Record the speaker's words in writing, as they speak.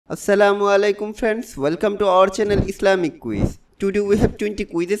Assalamu alaikum friends, welcome to our channel Islamic Quiz. Today we have 20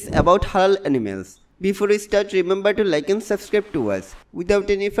 quizzes about halal animals. Before we start, remember to like and subscribe to us. Without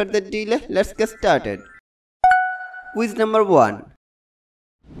any further delay, let's get started. Quiz number 1.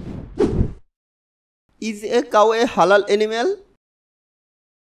 Is a cow a halal animal?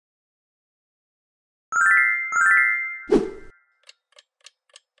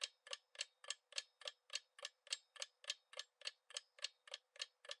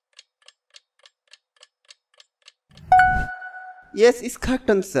 Yes, it's correct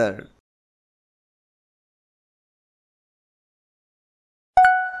answer.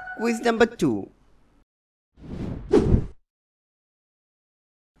 Quiz number 2.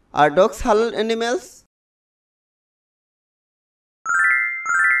 Are dogs halal animals?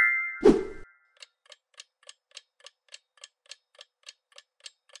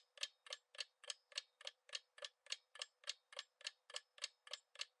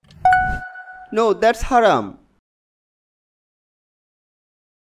 No, that's haram.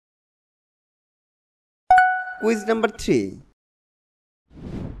 Quiz number 3.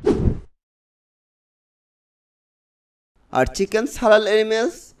 Are chickens halal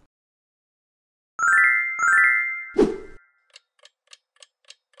animals?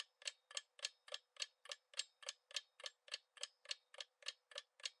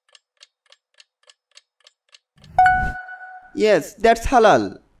 Yes, that's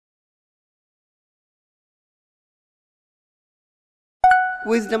halal.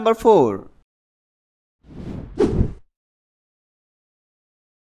 Quiz number 4.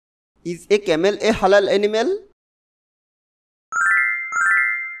 Is a camel a halal animal?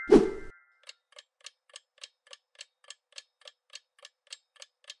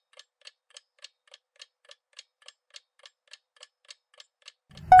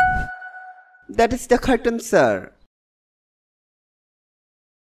 That is the correct answer.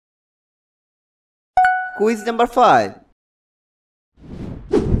 Quiz number 5.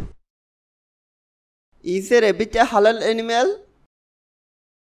 Is a rabbit a halal animal?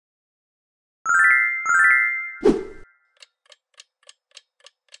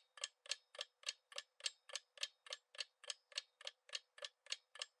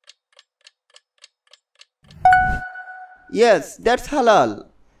 Yes, that's halal.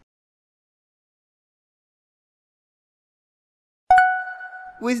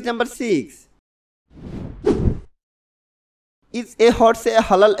 Quiz number 6. Is a horse a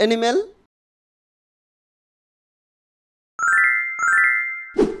halal animal?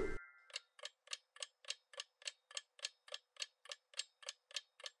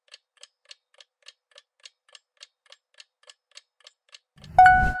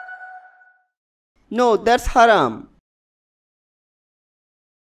 No, that's haram.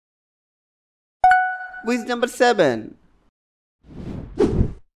 Quiz number 7.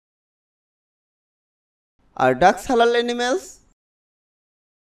 Are ducks halal animals?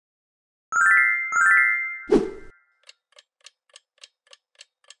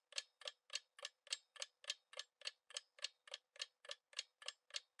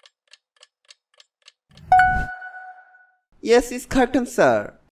 Yes, it's correct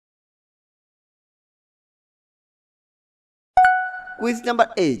answer. Quiz number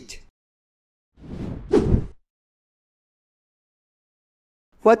 8.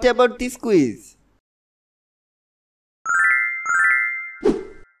 What about this quiz?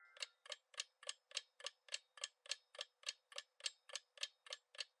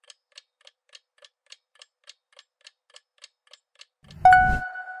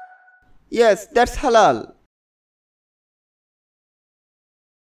 Yes, that's halal.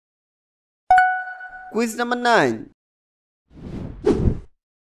 Quiz number 9.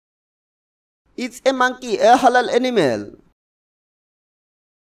 Is a monkey a halal animal?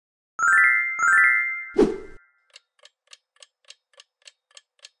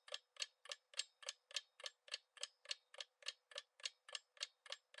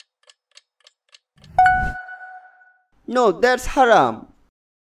 No, that's haram.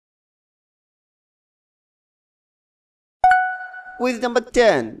 Quiz number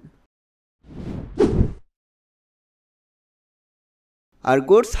 10. Are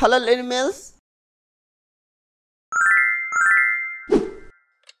goats halal animals?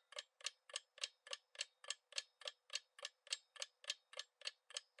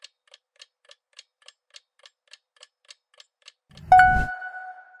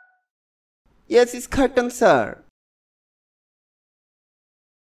 Yes, it's correct answer.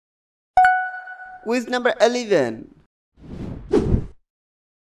 Quiz number 11.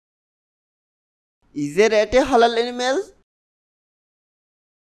 Is a rat a halal animal?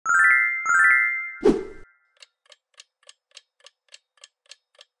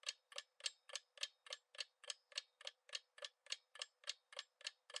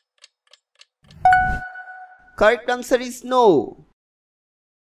 Correct answer is no.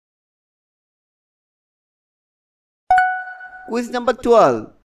 Quiz number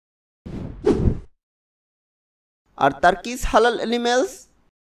 12. Are turkeys halal animals?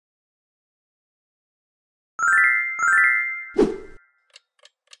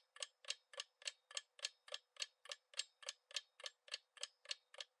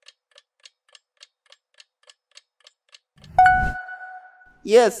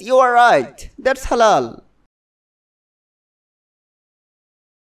 Yes, you are right. That's halal.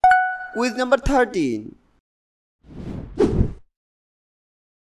 Quiz number 13.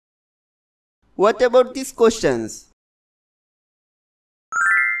 What about these questions?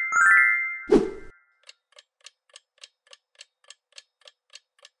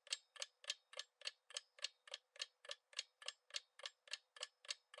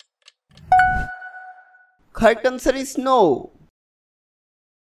 Correct answer is no.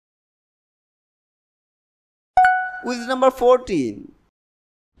 Quiz number 14.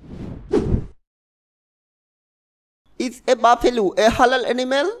 Is a buffalo a halal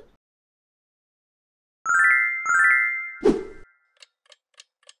animal?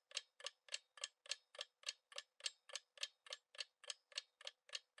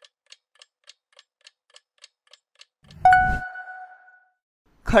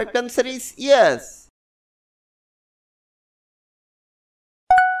 Correct answer is yes.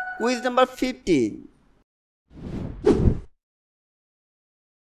 Quiz number 15.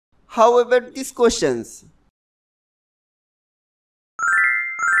 How about these questions?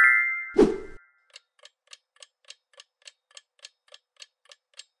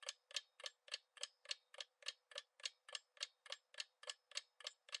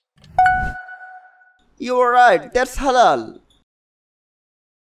 You are right, that's halal.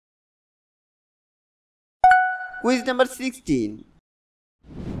 Quiz number 16.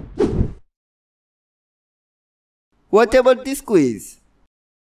 What about this quiz?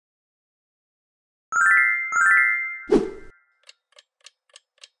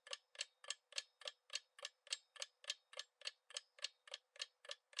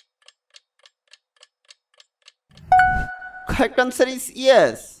 Correct answer is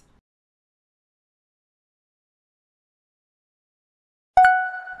yes.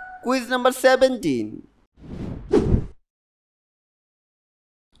 Quiz number 17.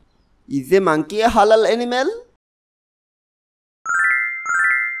 Is a monkey a halal animal?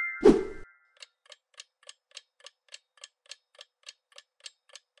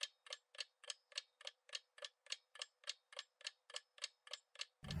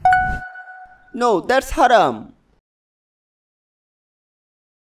 No, that's haram.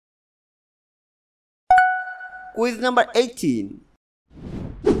 Quiz number 18.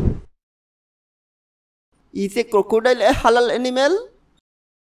 Is a crocodile a halal animal?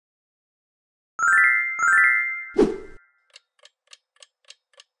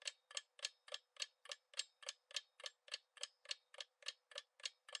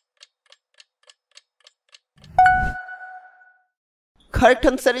 Correct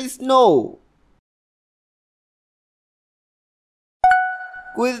answer is no.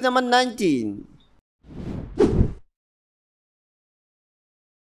 Quiz number 19.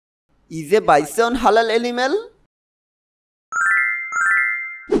 Is a bison halal animal?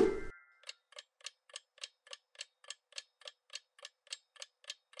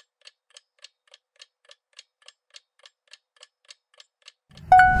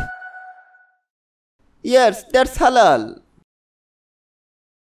 Yes, that's halal.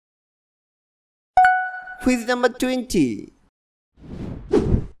 Quiz number 20.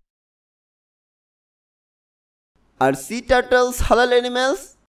 Are sea turtles halal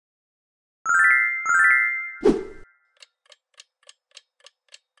animals?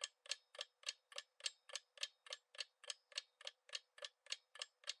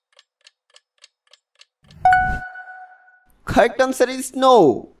 Correct answer is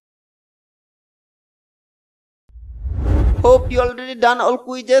no. Hope you already done all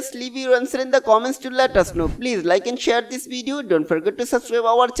quizzes. Leave your answer in the comments to let us know. Please like and share this video. Don't forget to subscribe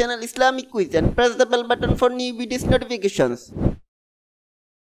our channel Islamic Quiz and press the bell button for new videos notifications.